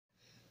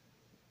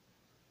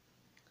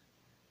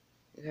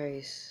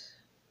Guys,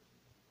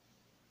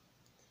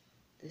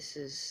 this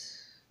is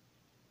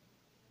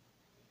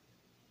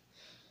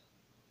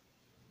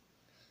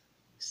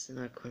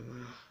not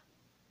going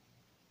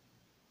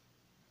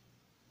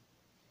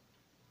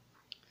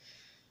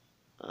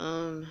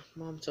well.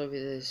 Mom told me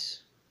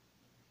this.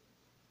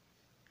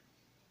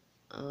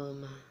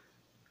 Um,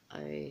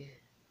 I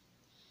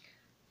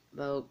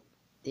about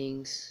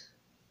things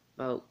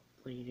about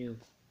what you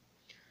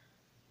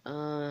do.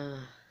 Uh,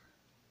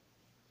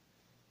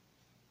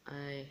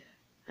 I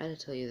had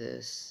to tell you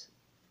this.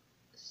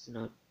 This is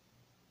not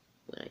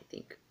what I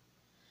think.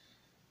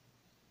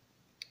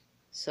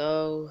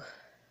 So,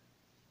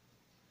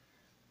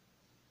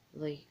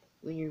 like,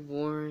 when you're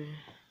born,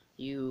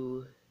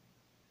 you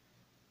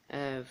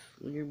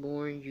when you're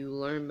born, you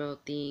learn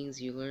about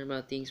things,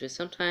 but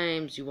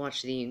sometimes you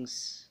watch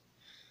things,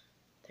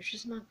 they're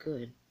just not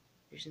good.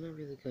 They're just not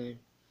really good.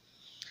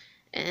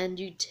 And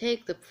you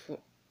take the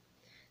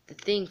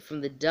thing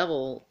from the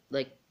devil,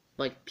 like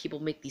people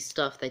make these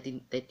stuff that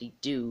they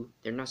do,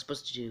 they're not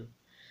supposed to do.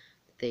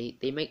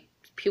 They make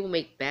people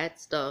make bad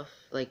stuff,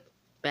 like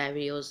bad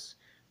videos,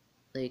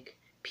 like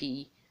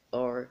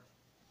P-R-P-O-R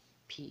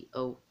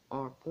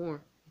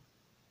porn.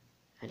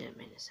 I didn't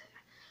mean to say that.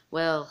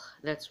 Well,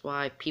 that's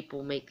why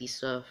people make these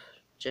stuff,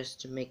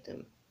 just to make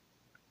them.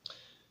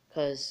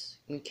 Because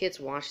when kids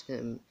watch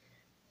them,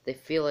 they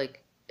feel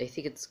like they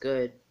think it's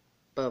good,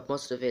 but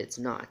most of it's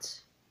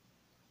not.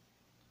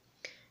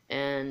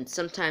 And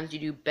sometimes you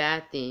do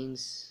bad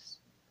things,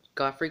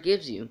 God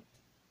forgives you.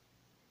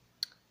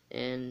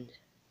 And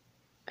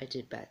I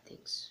did bad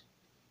things,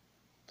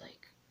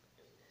 like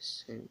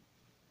this and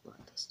a lot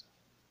of stuff.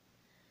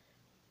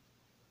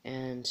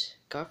 And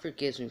God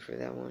forgives me for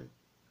that one,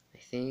 I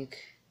think.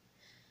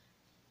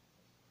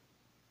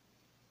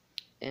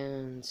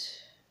 And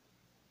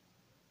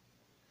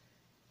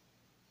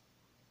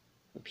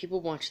when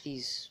people watch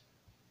these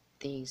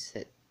things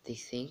that they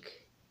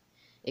think,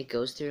 it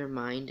goes through their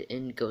mind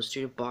and goes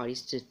through their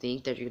bodies to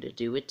think that you're gonna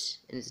do it,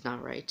 and it's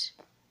not right.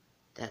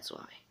 That's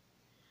why.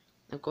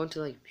 I'm going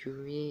to like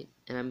puberty,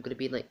 and I'm gonna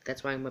be like,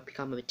 that's why I'm gonna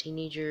become a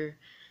teenager.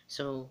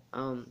 So,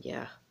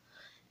 yeah.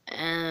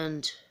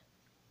 And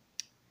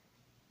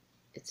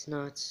it's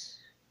not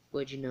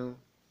what you know.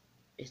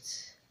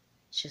 It's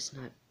just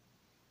not.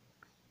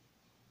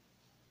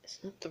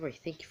 It's not the right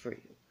thing for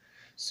you.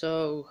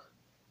 So,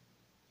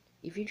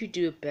 if you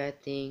do a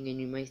bad thing, and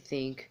you might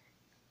think,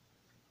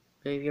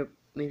 maybe your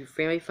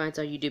family finds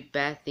out you did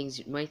bad things,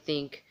 you might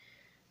think,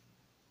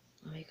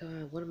 oh my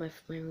God, what if my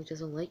family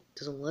doesn't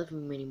love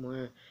me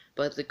anymore?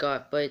 But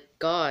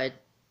God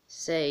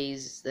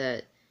says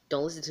that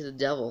don't listen to the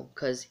devil,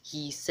 cause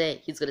he's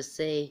gonna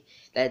say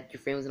that your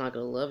family's not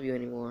gonna love you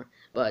anymore.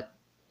 But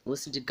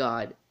listen to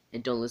God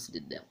and don't listen to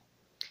the devil.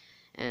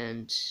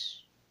 And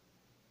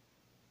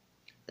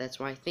that's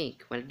why I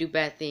think when I do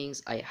bad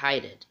things, I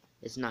hide it.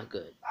 It's not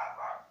good.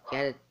 You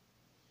gotta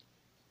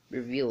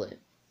reveal it.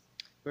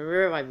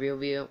 Remember my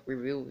reveal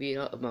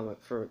video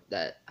about for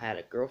that I had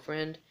a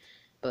girlfriend,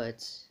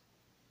 but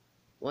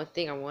one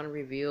thing I want to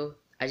reveal,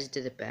 I just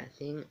did a bad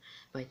thing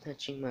by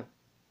touching my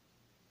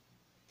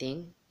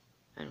thing.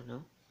 I don't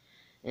know.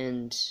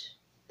 And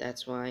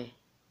that's why.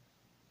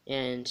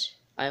 And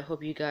I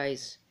hope you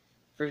guys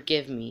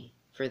forgive me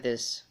for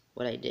this,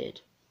 what I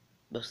did,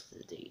 most of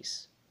the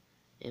days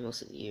and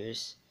most of the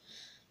years.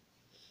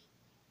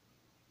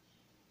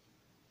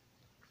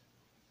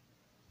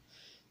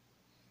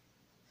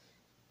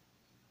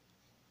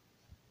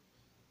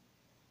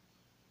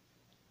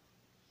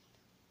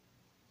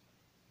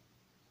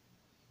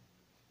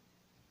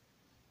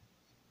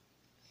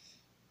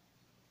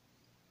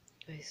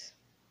 Guys,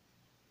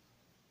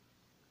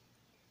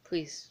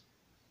 please,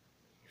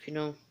 if you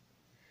know,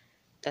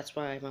 that's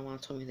why my mom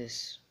told me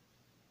this.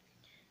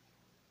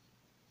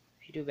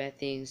 If you do bad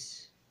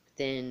things,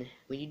 then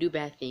when you do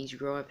bad things, you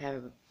grow up, have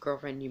a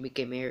girlfriend, you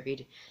get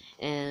married,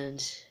 and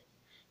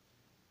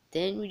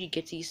then when you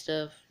get to these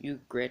stuff, you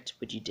regret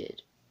what you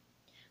did.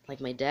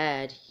 Like my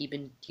dad, he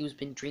was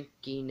been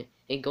drinking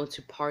and going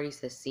to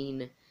parties that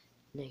seen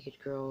naked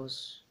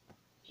girls.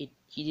 He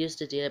used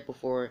to do that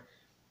before.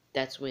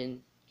 That's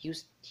when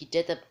he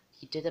did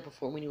that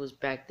before when he was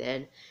back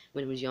then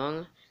when he was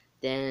young.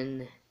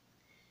 Then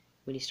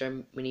when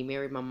he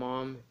married my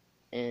mom,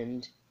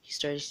 and he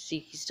started to see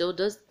he still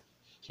does.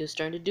 He was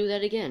starting to do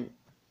that again,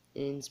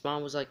 and his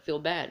mom was like, feel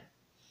bad.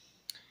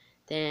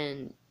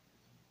 Then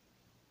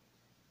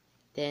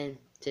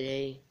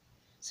today,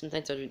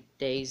 sometimes other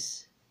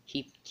days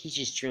he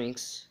just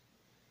drinks.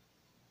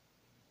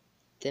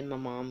 Then my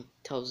mom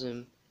tells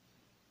him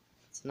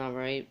it's not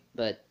right,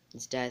 but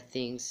his dad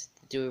thinks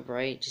to do it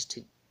right, just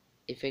to,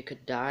 if it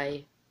could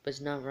die, but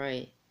it's not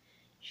right.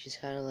 You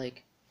just gotta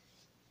like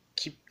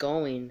keep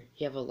going.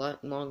 You have a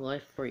long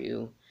life for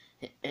you,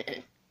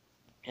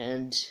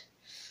 and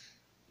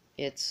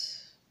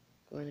it's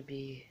going to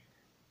be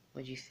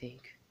what you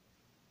think,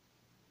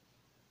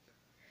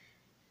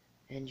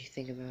 and you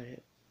think about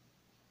it.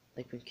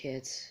 Like when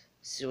kids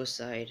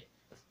suicide,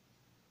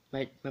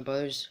 my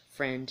brother's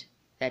friend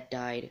that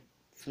died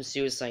from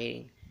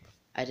suiciding.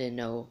 I didn't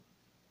know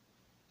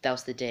that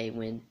was the day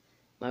when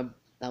my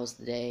that was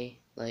the day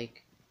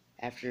like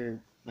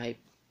after my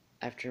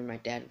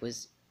dad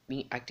was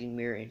acting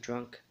mirror and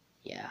drunk.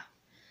 Yeah,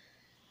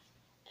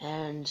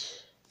 and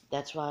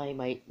that's why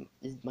my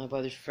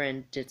brother's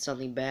friend did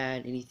something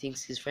bad, and he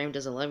thinks his friend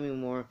doesn't love him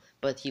anymore.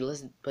 But he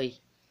listened, but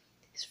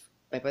his,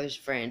 my brother's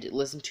friend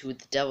listened to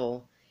the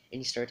devil, and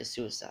he started to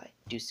suicide,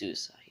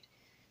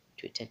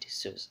 to attempt to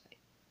suicide.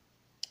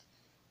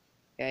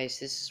 Guys,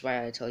 this is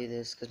why I tell you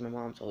this, because my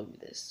mom told me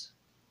this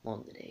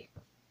along the day.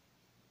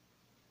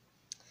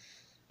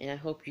 And I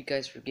hope you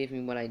guys forgive me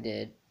what I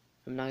did.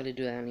 I'm not gonna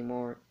do that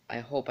anymore. I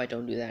hope I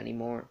don't do that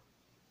anymore.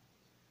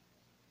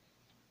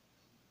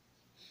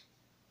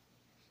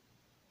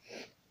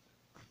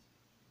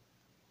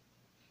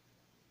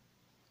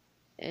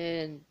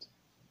 And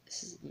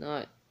this is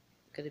not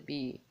gonna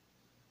be.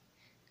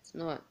 It's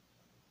not.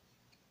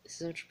 This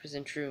is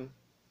 100% true.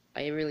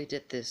 I really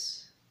did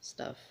this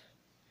stuff.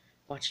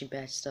 Watching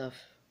bad stuff.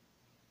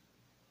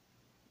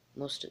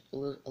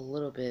 A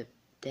little bit.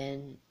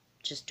 Then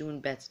just doing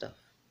bad stuff.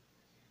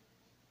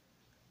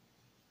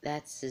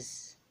 That's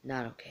just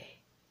not okay.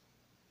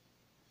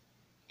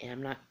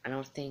 And I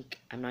don't think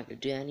I'm not gonna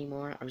do that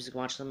anymore. I'm just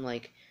gonna watch them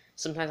like,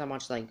 sometimes I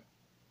watch like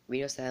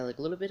videos that have like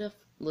a little bit of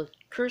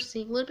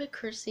cursing, a little bit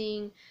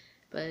cursing,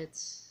 but a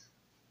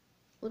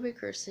little bit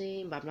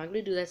cursing, but I'm not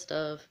gonna do that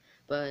stuff.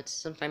 But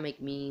sometimes I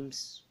make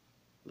memes,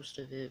 most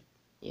of it,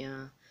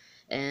 yeah.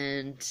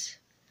 And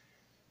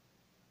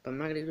but I'm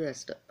not gonna do that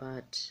stuff.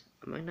 But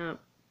I might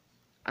not.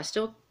 I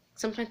still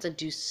sometimes I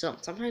do some.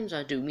 Sometimes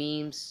I do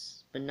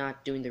memes, but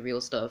not doing the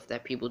real stuff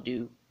that people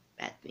do.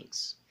 Bad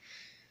things.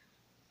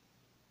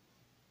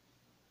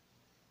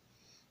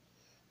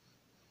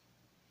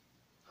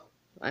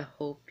 I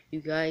hope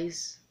you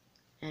guys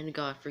and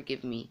God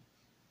forgive me.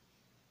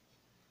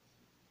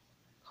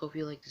 Hope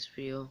you like this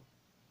video.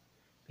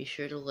 Be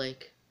sure to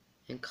like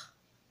and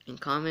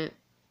comment,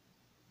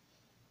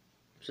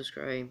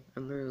 subscribe.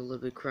 I'm literally a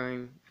little bit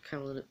crying. I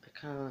kind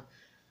of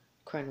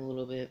crying a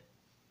little bit,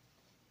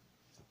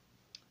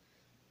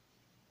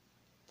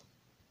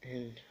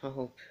 and I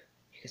hope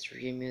you guys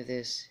forgive me of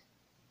this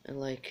and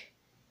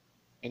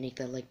hit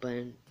that like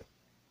button.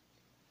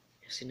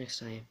 See you next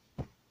time.